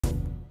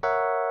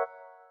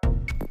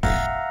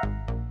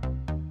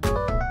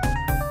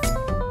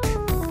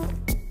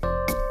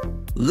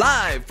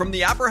Live from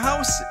the Opera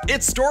House,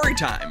 it's story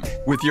time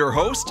with your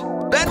host,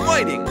 Ben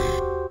Whiting.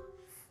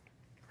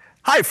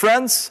 Hi,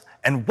 friends,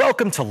 and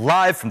welcome to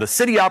Live from the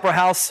City Opera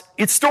House,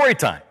 it's story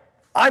time.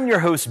 I'm your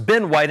host,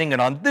 Ben Whiting,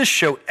 and on this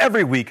show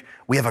every week,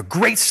 we have a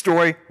great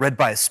story read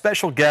by a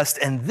special guest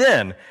and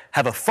then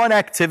have a fun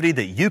activity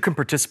that you can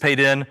participate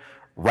in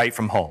right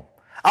from home.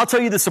 I'll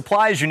tell you the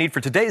supplies you need for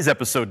today's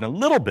episode in a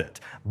little bit,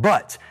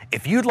 but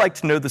if you'd like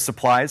to know the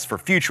supplies for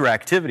future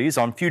activities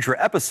on future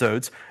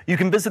episodes, you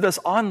can visit us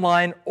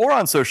online or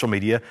on social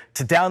media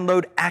to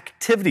download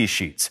activity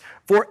sheets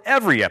for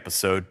every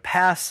episode,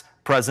 past,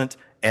 present,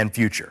 and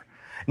future.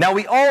 Now,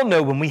 we all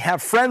know when we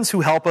have friends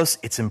who help us,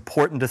 it's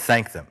important to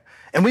thank them.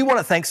 And we want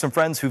to thank some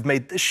friends who've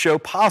made this show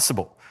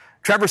possible.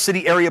 Traverse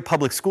City Area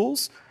Public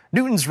Schools,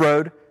 Newton's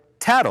Road,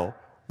 Tattle,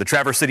 the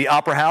Traverse City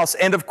Opera House,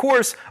 and of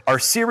course, our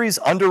series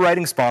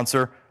underwriting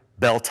sponsor,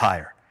 Bell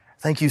Tire.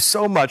 Thank you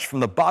so much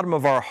from the bottom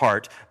of our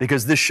heart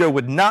because this show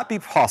would not be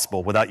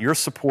possible without your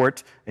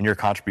support and your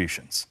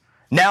contributions.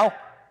 Now,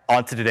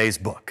 on to today's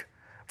book.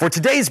 For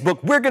today's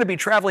book, we're going to be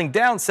traveling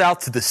down south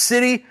to the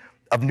city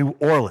of New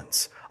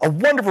Orleans, a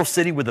wonderful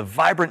city with a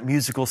vibrant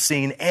musical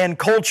scene and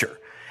culture.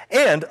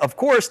 And, of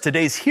course,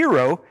 today's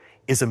hero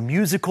is a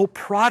musical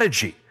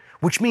prodigy,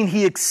 which means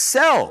he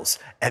excels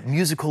at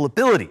musical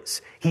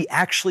abilities. He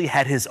actually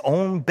had his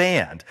own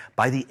band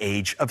by the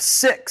age of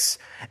 6.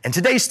 And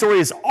today's story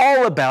is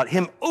all about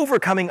him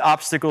overcoming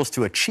obstacles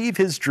to achieve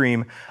his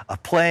dream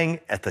of playing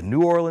at the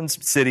New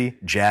Orleans City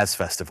Jazz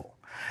Festival.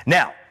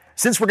 Now,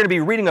 since we're going to be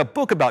reading a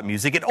book about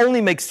music, it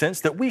only makes sense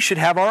that we should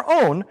have our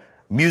own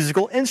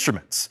musical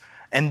instruments.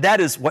 And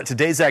that is what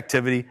today's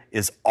activity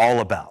is all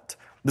about.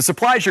 The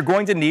supplies you're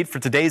going to need for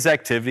today's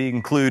activity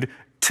include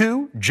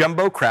 2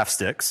 jumbo craft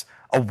sticks,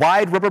 a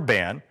wide rubber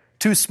band,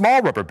 2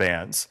 small rubber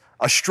bands,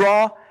 a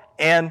straw,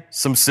 and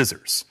some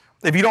scissors.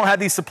 If you don't have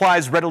these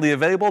supplies readily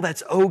available,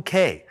 that's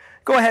okay.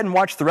 Go ahead and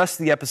watch the rest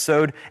of the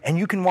episode, and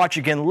you can watch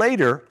again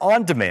later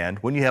on demand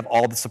when you have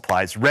all the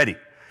supplies ready.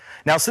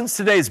 Now, since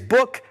today's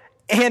book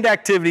and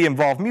activity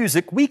involve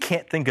music, we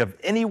can't think of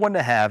anyone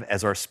to have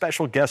as our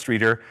special guest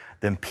reader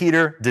than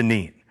Peter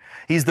Deneen.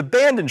 He's the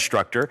band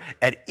instructor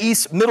at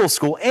East Middle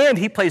School, and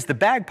he plays the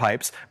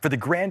bagpipes for the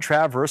Grand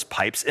Traverse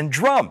Pipes and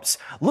Drums.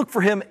 Look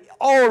for him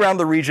all around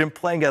the region,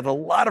 playing at a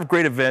lot of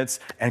great events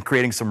and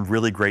creating some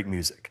really great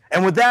music.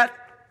 And with that,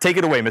 take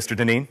it away, Mr.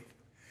 Deneen.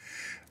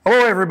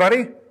 Hello,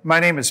 everybody. My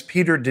name is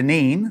Peter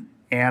Deneen,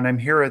 and I'm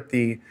here at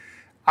the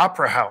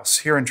Opera House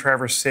here in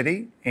Traverse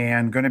City,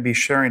 and going to be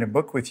sharing a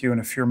book with you in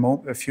a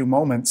few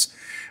moments.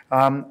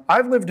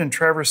 I've lived in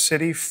Traverse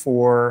City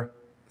for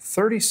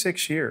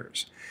 36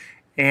 years.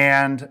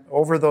 And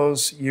over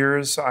those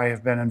years, I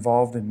have been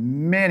involved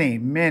in many,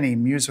 many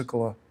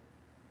musical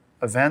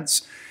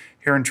events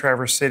here in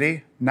Traverse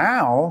City.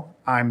 Now,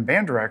 I'm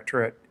band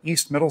director at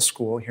East Middle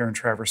School here in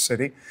Traverse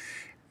City.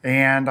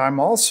 And I'm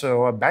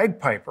also a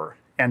bagpiper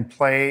and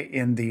play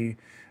in the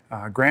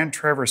Grand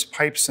Traverse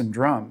Pipes and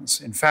Drums.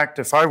 In fact,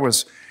 if I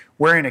was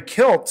wearing a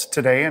kilt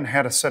today and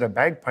had a set of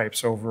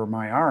bagpipes over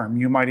my arm,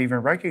 you might even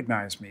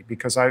recognize me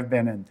because I've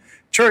been in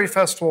Cherry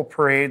Festival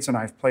parades and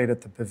I've played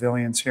at the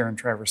pavilions here in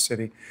Traverse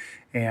City.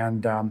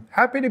 And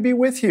happy to be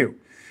with you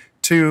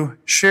to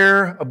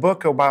share a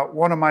book about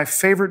one of my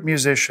favorite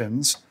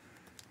musicians,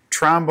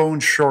 Trombone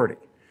Shorty.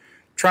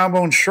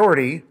 Trombone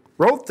Shorty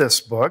wrote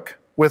this book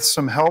with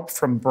some help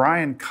from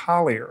Brian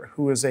Collier,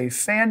 who is a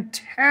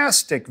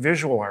fantastic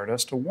visual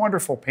artist, a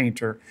wonderful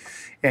painter,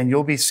 and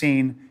you'll be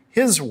seeing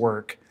his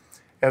work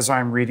as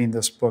I'm reading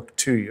this book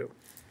to you.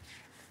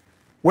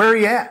 Where are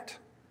you at?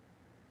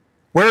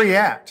 Where are you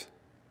at?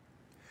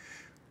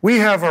 We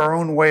have our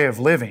own way of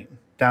living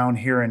down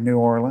here in New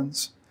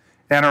Orleans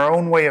and our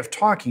own way of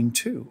talking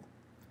too.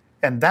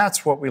 And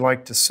that's what we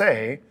like to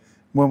say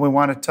when we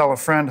want to tell a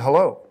friend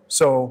hello.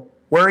 So,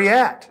 where are you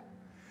at?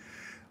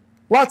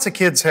 Lots of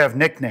kids have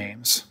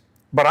nicknames,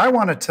 but I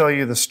want to tell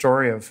you the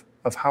story of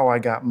how I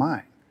got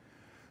mine.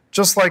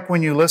 Just like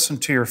when you listen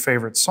to your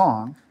favorite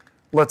song,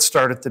 let's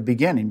start at the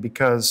beginning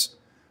because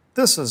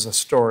this is a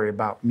story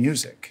about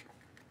music.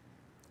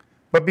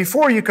 But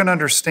before you can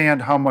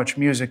understand how much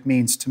music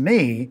means to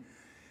me,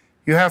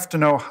 you have to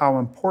know how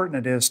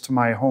important it is to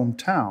my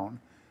hometown,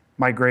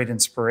 my great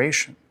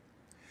inspiration.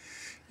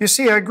 You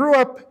see, I grew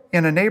up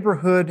in a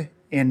neighborhood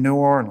in New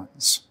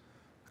Orleans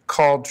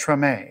called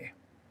Trombone.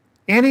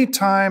 Any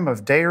time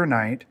of day or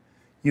night,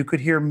 you could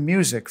hear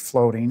music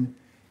floating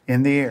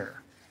in the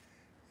air.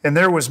 And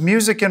there was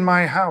music in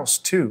my house,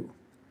 too.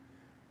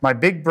 My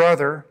big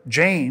brother,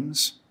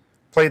 James,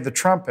 played the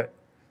trumpet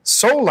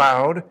so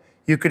loud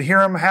you could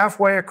hear him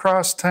halfway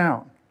across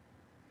town.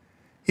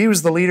 He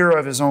was the leader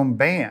of his own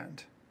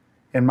band,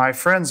 and my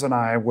friends and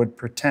I would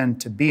pretend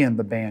to be in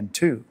the band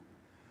too.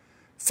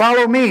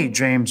 "Follow me,"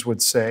 James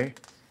would say.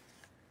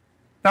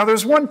 Now,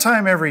 there's one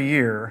time every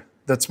year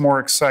that's more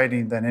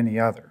exciting than any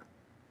other: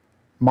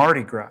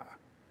 Mardi Gras.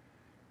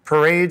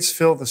 Parades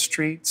fill the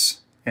streets,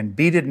 and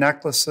beaded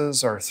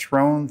necklaces are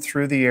thrown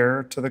through the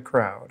air to the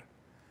crowd.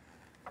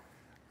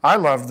 I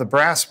loved the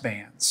brass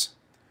bands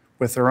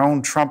with their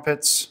own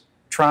trumpets,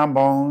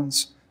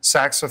 trombones,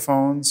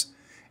 saxophones,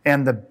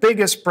 and the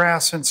biggest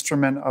brass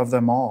instrument of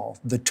them all,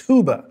 the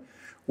tuba,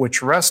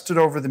 which rested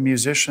over the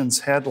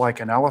musician's head like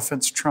an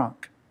elephant's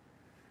trunk.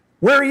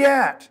 "Where you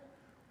at?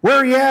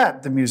 Where you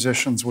at?" the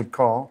musicians would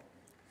call.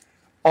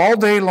 All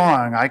day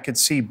long, I could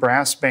see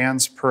brass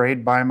bands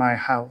parade by my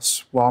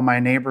house while my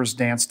neighbors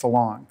danced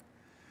along.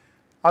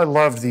 I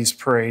loved these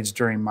parades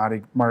during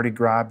Mardi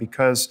Gras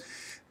because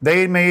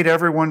they made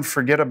everyone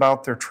forget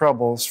about their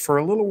troubles for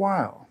a little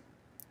while.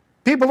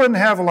 People didn't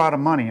have a lot of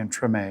money in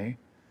Treme,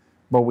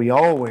 but we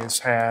always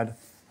had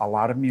a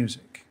lot of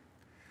music.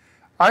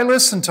 I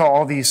listened to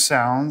all these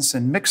sounds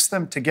and mixed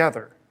them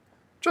together,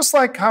 just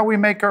like how we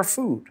make our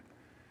food.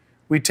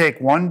 We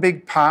take one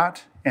big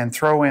pot and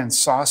throw in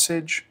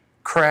sausage,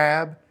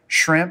 crab,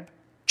 shrimp,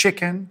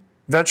 chicken,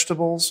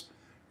 vegetables,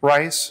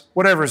 rice,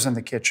 whatever's in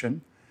the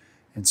kitchen,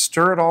 and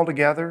stir it all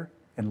together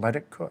and let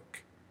it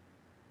cook.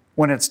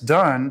 When it's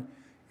done,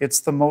 it's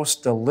the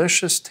most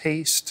delicious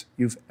taste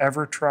you've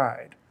ever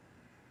tried.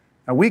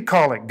 Now, we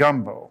call it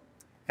gumbo,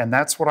 and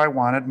that's what I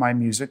wanted my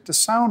music to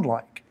sound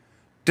like.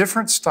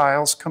 Different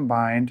styles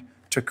combined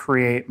to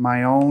create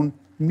my own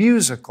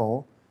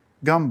musical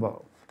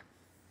gumbo.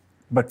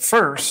 But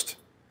first,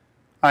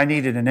 I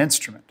needed an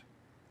instrument.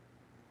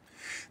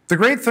 The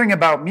great thing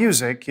about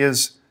music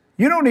is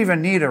you don't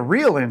even need a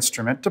real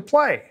instrument to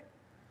play.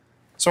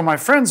 So my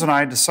friends and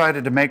I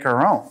decided to make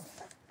our own.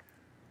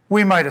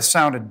 We might have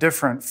sounded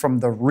different from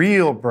the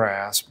real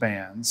brass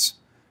bands,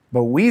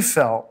 but we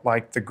felt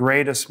like the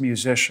greatest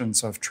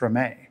musicians of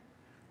Treme.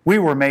 We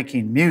were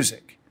making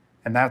music,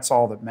 and that's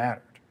all that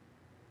mattered.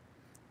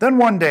 Then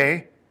one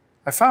day,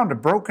 I found a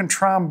broken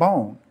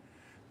trombone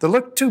that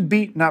looked too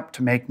beaten up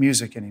to make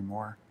music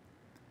anymore.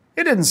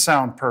 It didn't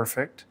sound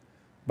perfect,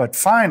 but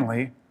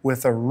finally,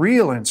 with a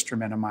real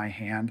instrument in my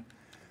hand,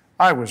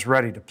 I was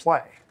ready to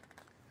play.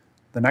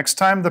 The next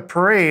time the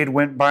parade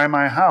went by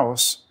my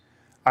house,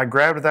 I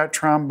grabbed that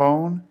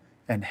trombone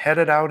and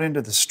headed out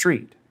into the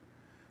street.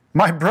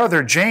 My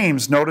brother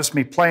James noticed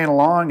me playing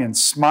along and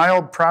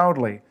smiled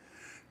proudly.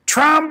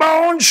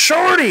 "Trombone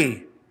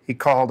Shorty," he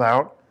called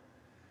out,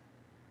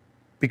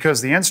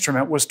 because the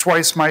instrument was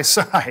twice my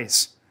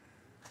size.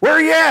 "Where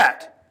you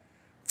at?"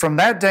 From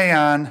that day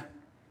on,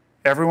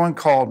 everyone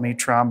called me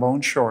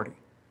Trombone Shorty.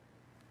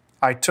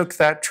 I took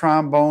that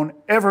trombone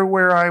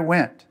everywhere I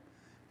went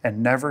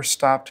and never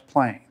stopped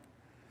playing.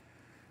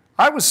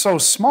 I was so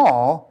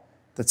small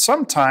that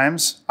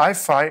sometimes I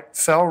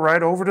fell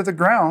right over to the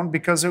ground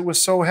because it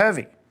was so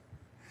heavy.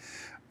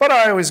 But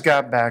I always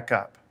got back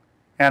up,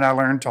 and I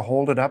learned to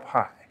hold it up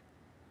high.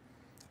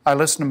 I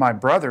listened to my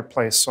brother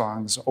play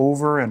songs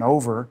over and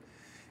over,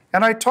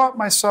 and I taught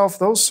myself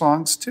those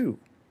songs too.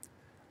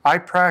 I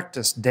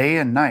practiced day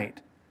and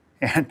night,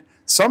 and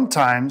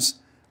sometimes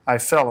I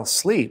fell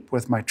asleep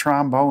with my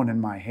trombone in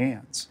my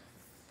hands.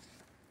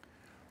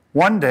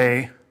 One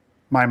day,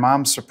 my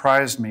mom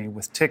surprised me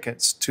with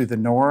tickets to the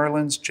New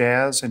Orleans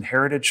Jazz and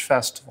Heritage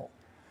Festival,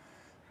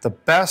 the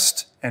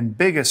best and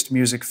biggest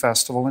music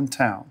festival in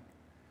town.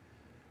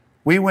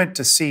 We went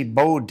to see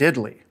Bo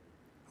Diddley,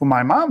 who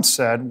my mom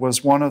said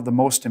was one of the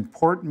most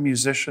important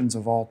musicians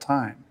of all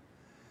time.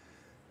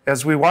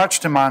 As we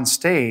watched him on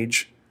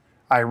stage,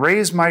 I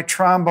raised my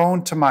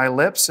trombone to my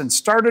lips and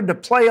started to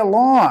play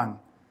along.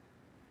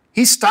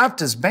 He stopped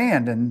his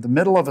band in the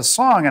middle of a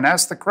song and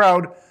asked the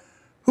crowd,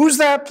 "Who's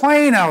that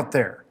playing out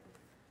there?"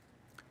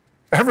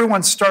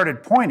 Everyone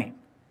started pointing,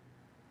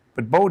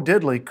 but Bo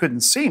Diddley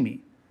couldn't see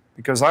me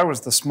because I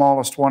was the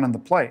smallest one in the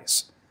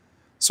place.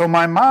 So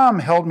my mom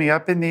held me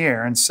up in the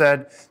air and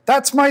said,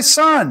 "That's my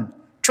son,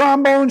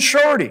 Trombone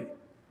Shorty."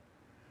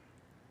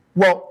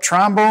 "Well,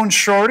 Trombone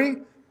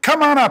Shorty,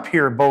 come on up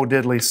here," Bo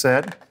Diddley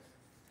said.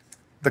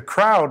 The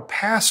crowd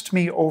passed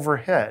me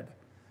overhead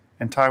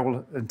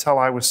until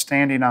I was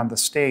standing on the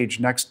stage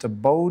next to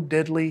Bo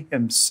Diddley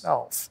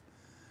himself.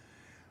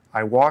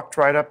 I walked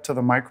right up to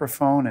the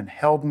microphone and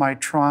held my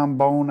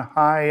trombone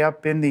high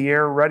up in the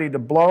air, ready to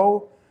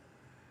blow.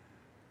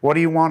 "What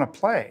do you want to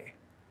play?"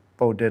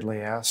 Bo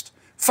Diddley asked.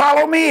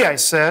 "Follow me," I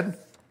said.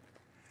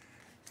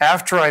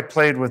 After I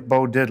played with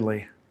Bo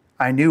Diddley,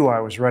 I knew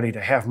I was ready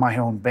to have my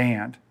own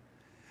band.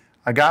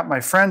 I got my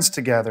friends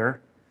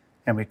together,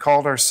 and we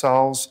called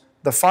ourselves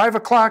the 5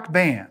 o'clock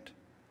Band,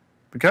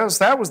 because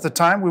that was the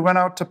time we went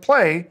out to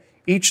play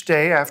each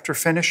day after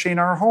finishing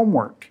our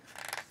homework.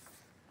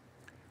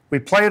 We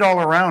played all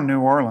around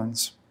New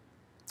Orleans.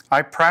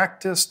 I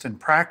practiced,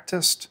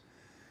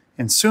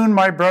 and soon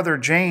my brother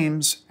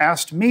James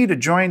asked me to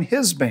join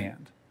his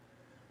band.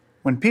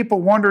 When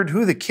people wondered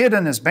who the kid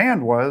in his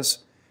band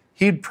was,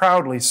 he'd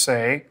proudly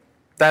say,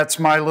 "That's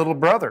my little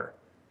brother,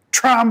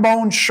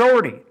 Trombone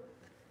Shorty.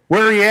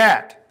 Where you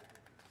at?"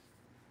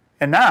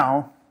 And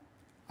now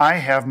I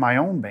have my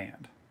own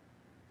band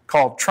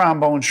called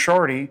Trombone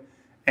Shorty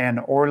and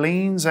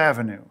Orleans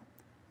Avenue,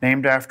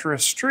 named after a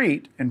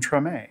street in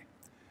Treme.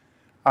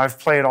 I've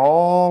played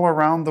all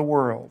around the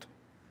world,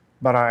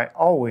 but I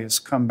always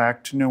come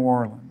back to New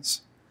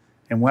Orleans.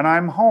 And when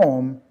I'm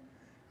home,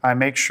 I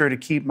make sure to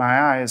keep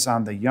my eyes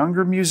on the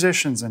younger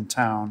musicians in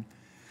town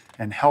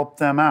and help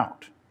them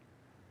out.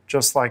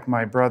 just like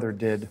my brother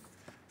did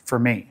for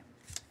me.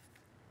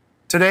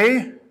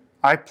 Today,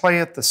 I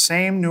play at the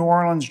same New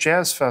Orleans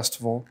Jazz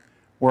Festival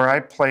where I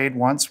played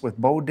once with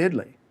Bo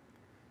Diddley.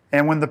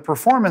 And when the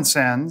performance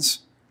ends,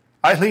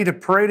 I lead a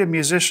parade of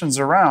musicians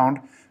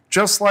around,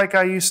 just like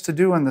I used to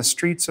do in the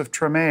streets of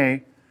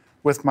Treme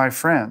with my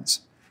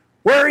friends.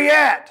 Where are you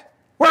at?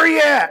 Where are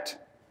you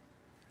at?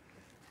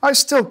 I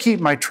still keep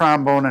my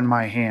trombone in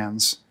my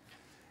hands,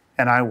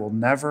 and I will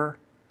never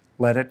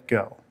let it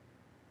go.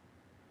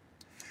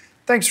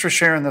 Thanks for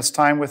sharing this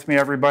time with me,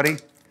 everybody.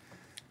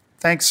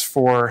 Thanks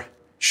for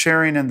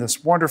sharing in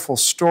this wonderful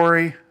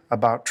story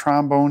about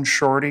Trombone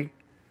Shorty,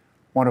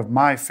 one of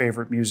my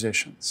favorite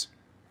musicians.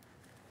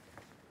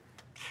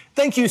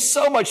 Thank you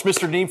so much,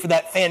 Mr. Deneen, for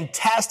that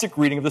fantastic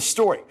reading of the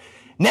story.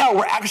 Now,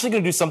 we're actually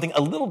going to do something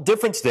a little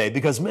different today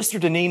because Mr.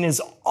 Deneen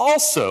is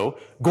also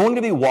going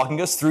to be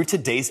walking us through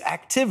today's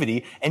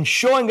activity and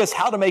showing us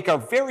how to make our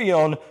very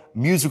own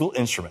musical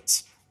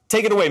instruments.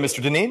 Take it away,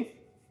 Mr. Deneen.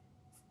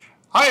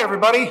 Hi,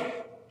 everybody.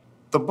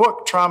 The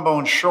book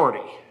Trombone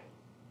Shorty.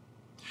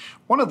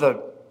 One of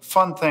the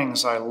fun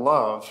things I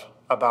love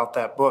about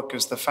that book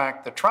is the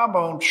fact that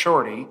Trombone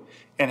Shorty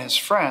and his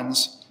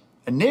friends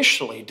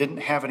initially didn't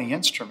have any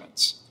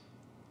instruments.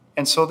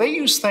 And so they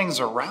used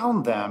things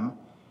around them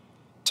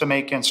to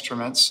make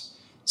instruments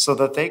so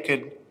that they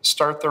could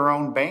start their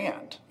own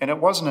band. And it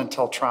wasn't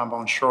until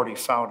Trombone Shorty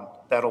found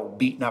that old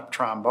beaten up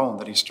trombone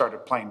that he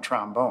started playing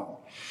trombone.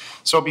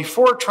 So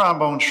before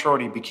Trombone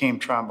Shorty became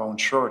Trombone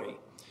Shorty,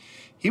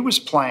 he was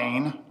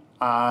playing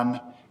on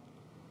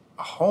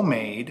a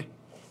homemade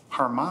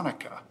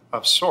harmonica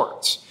of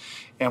sorts.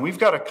 And we've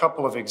got a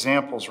couple of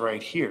examples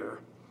right here.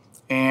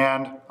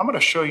 And I'm going to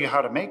show you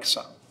how to make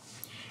some.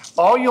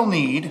 All you'll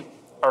need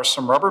are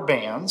some rubber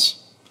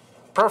bands,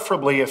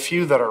 preferably a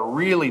few that are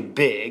really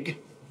big.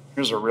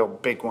 Here's a real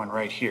big one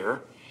right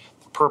here,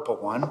 the purple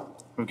one.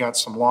 We've got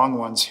some long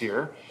ones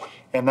here,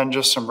 and then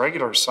just some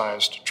regular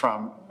sized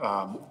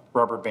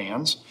rubber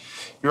bands.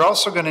 You're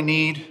also going to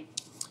need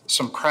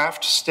some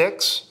craft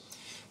sticks.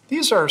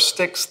 These are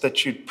sticks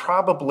that you'd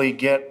probably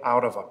get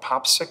out of a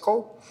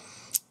popsicle.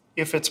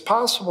 If it's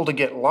possible to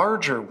get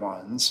larger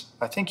ones,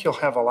 I think you'll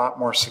have a lot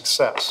more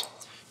success.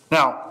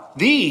 Now,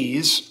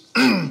 these,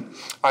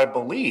 I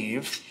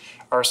believe,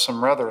 are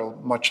some rather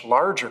much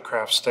larger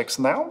craft sticks,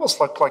 and they almost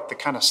look like the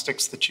kind of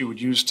sticks that you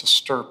would use to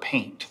stir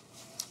paint.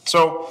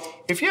 So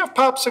if you have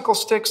popsicle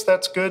sticks,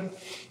 that's good.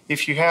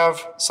 If you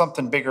have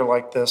something bigger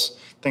like this,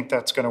 I think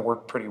that's going to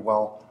work pretty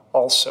well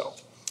also.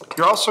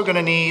 You're also going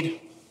to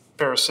need a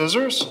pair of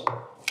scissors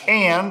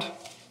and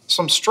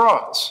some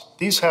straws.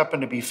 These happen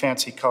to be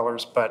fancy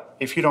colors, but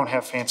if you don't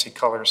have fancy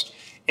colors,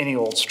 any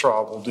old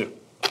straw will do.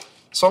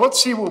 So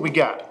let's see what we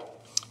got.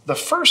 The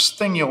first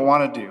thing you'll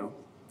want to do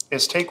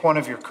is take one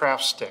of your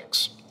craft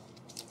sticks.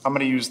 I'm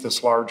going to use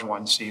this large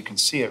one so you can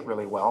see it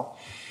really well.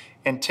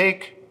 And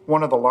take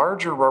one of the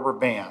larger rubber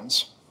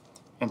bands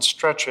and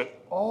stretch it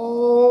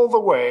all the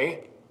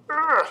way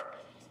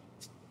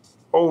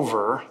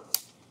over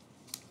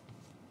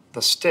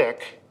the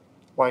stick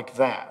like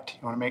that.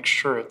 You want to make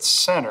sure it's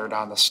centered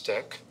on the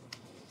stick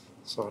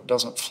so it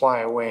doesn't fly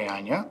away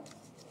on you.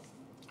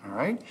 All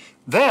right.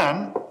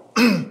 Then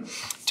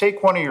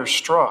take one of your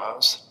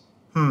straws.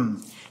 Now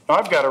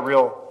I've got a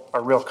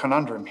real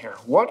conundrum here.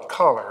 What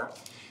color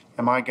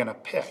am I going to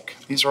pick?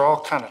 These are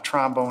all kind of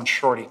Trombone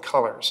Shorty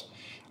colors.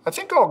 I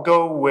think I'll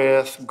go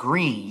with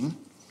green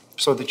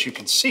so that you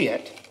can see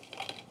it,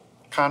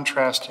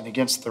 contrasting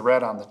against the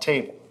red on the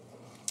table.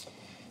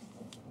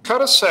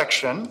 Cut a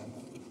section,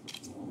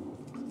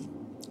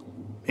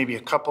 maybe a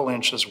couple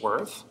inches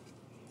worth,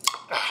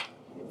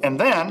 and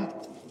then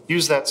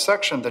use that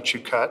section that you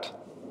cut.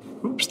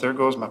 Oops, there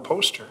goes my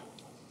poster.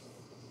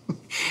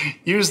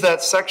 Use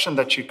that section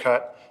that you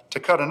cut to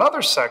cut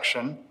another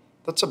section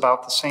that's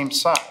about the same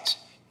size.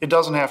 It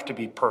doesn't have to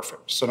be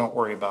perfect, so don't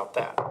worry about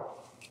that.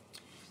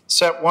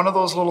 Set one of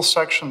those little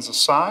sections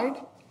aside,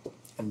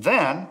 and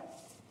then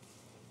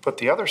put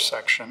the other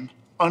section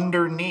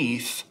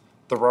underneath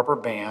the rubber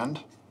band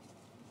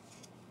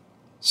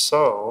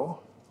so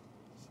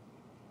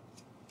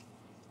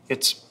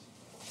it's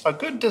a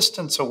good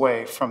distance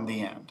away from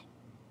the end.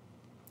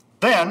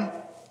 Then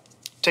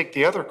take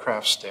the other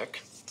craft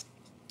stick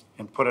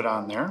and put it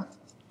on there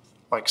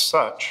like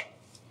such.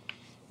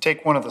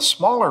 Take one of the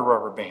smaller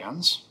rubber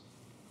bands,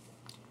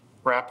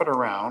 wrap it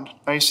around.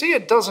 Now you see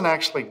it doesn't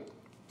actually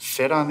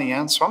fit on the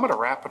end, so I'm going to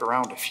wrap it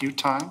around a few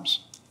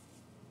times.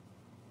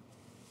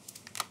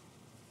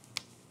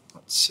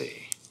 Let's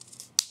see.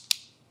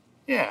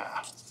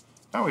 Yeah.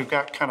 Now we've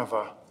got kind of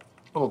a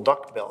little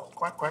duck bill.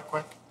 Quack, quack,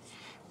 quack.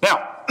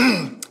 Now,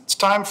 it's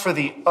time for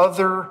the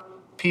other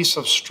piece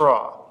of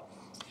straw.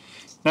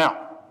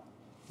 Now,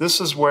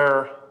 this is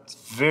where it's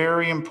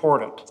very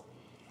important.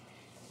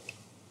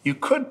 You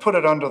could put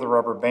it under the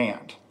rubber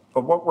band,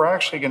 but what we're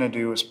actually going to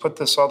do is put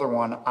this other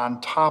one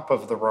on top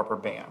of the rubber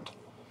band.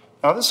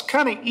 Now, this is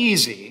kind of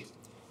easy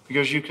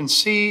because you can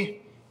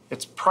see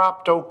it's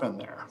propped open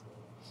there.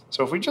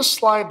 So if we just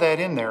slide that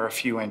in there a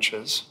few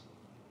inches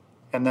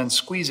and then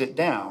squeeze it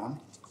down,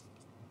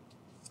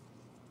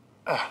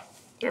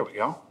 There we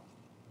go.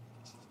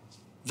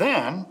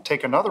 Then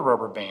take another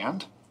rubber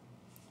band,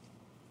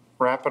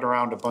 wrap it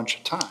around a bunch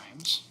of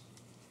times.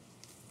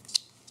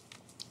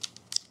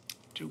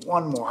 Do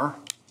one more.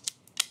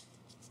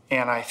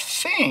 And I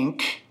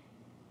think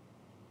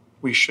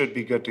we should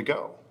be good to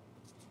go.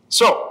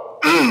 So,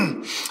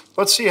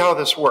 let's see how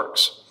this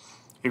works.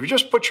 If you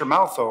just put your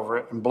mouth over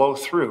it and blow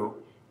through,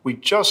 we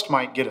just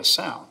might get a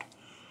sound.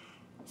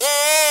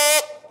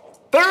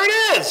 There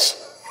it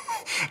is!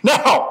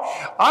 Now,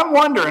 I'm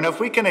wondering if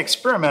we can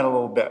experiment a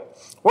little bit.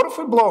 What if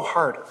we blow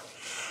harder?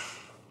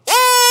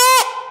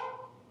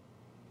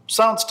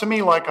 Sounds to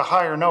me like a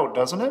higher note,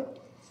 doesn't it?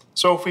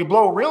 So if we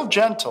blow real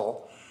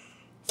gentle,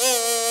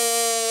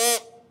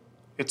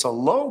 it's a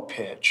low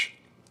pitch.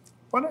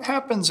 What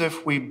happens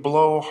if we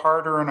blow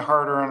harder and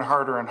harder and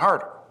harder and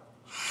harder?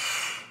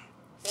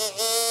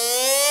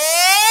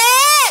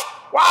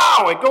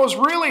 Wow, it goes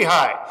really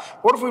high.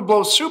 What if we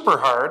blow super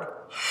hard?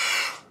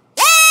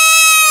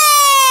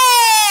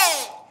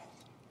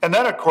 And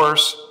then, of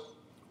course,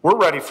 we're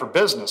ready for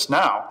business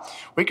now.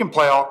 We can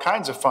play all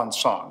kinds of fun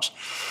songs.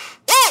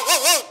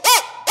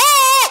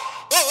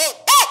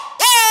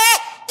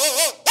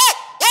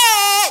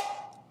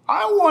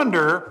 I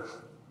wonder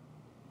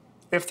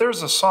if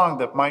there's a song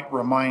that might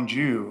remind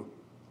you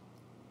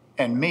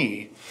and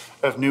me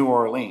of New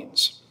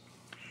Orleans.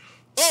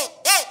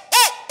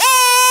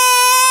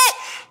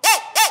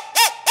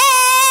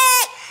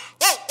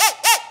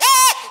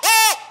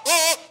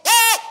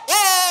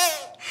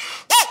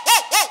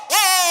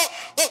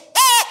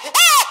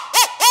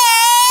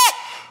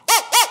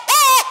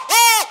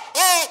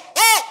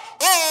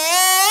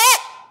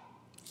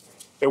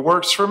 It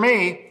works for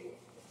me.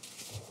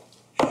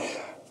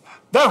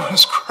 That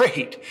was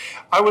great.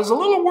 I was a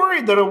little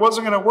worried that it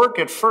wasn't going to work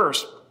at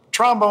first.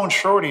 Trombone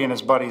Shorty and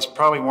his buddies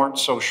probably weren't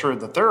so sure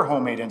that their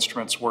homemade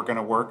instruments were going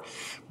to work.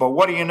 But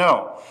what do you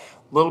know?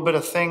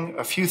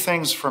 A few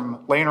things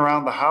from laying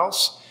around the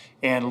house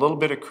and a little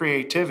bit of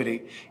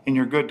creativity, and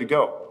you're good to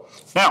go.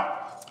 Now,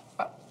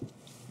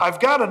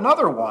 I've got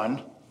another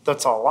one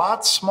that's a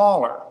lot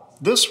smaller.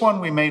 This one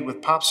we made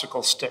with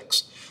popsicle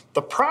sticks.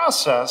 The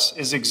process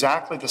is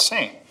exactly the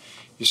same.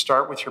 You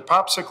start with your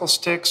popsicle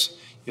sticks,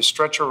 you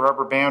stretch a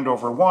rubber band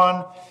over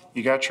one,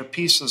 you got your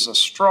pieces of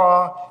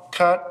straw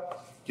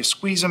cut, you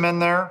squeeze them in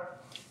there,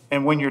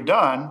 and when you're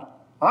done,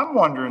 I'm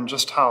wondering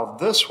just how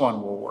this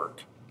one will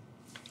work.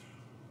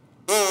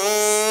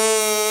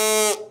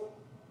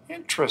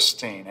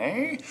 Interesting,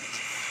 eh?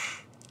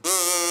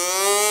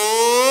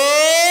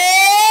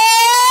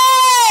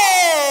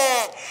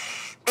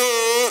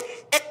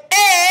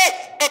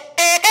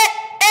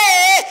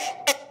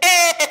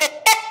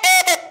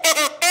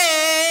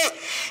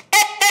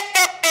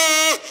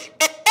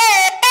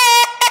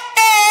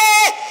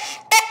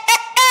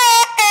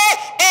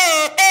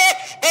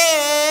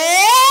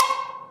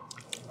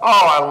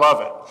 Oh, I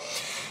love it.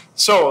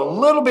 So a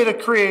little bit of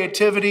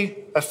creativity,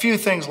 a few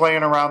things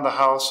laying around the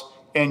house,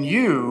 and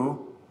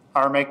you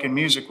are making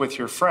music with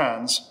your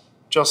friends,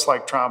 just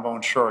like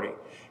Trombone Shorty.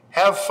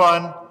 Have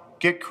fun,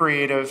 get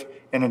creative,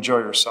 and enjoy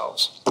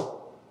yourselves.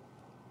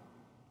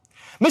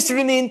 Mr.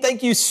 Deneen,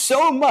 thank you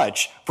so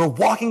much for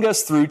walking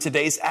us through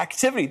today's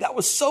activity. That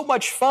was so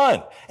much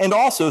fun. And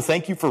also,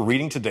 thank you for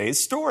reading today's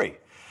story.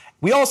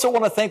 We also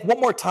want to thank one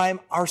more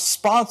time our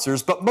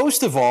sponsors, but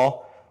most of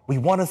all, we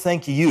want to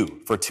thank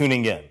you for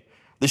tuning in.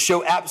 The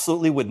show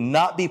absolutely would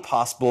not be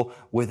possible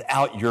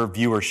without your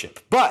viewership.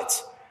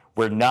 But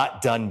we're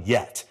not done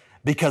yet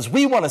because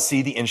we want to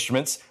see the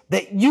instruments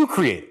that you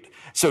created.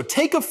 So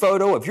take a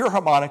photo of your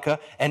harmonica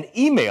and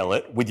email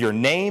it with your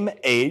name,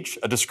 age,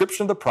 a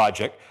description of the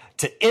project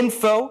to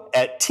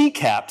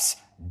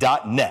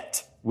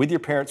info@tcaps.net with your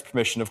parents'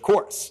 permission, of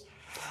course.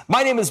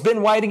 My name is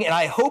Ben Whiting, and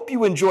I hope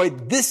you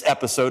enjoyed this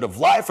episode of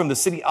Live from the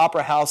City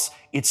Opera House,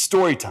 It's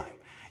Storytime.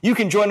 You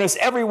can join us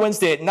every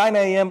Wednesday at 9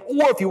 a.m.,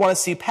 or if you want to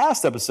see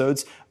past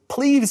episodes,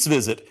 please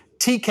visit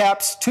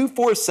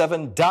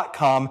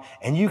tcaps247.com,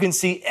 and you can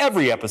see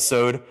every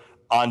episode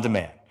on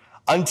demand.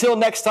 Until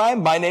next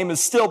time, my name is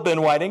still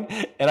Ben Whiting,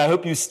 and I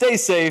hope you stay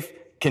safe,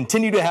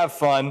 continue to have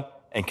fun,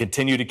 and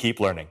continue to keep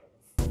learning.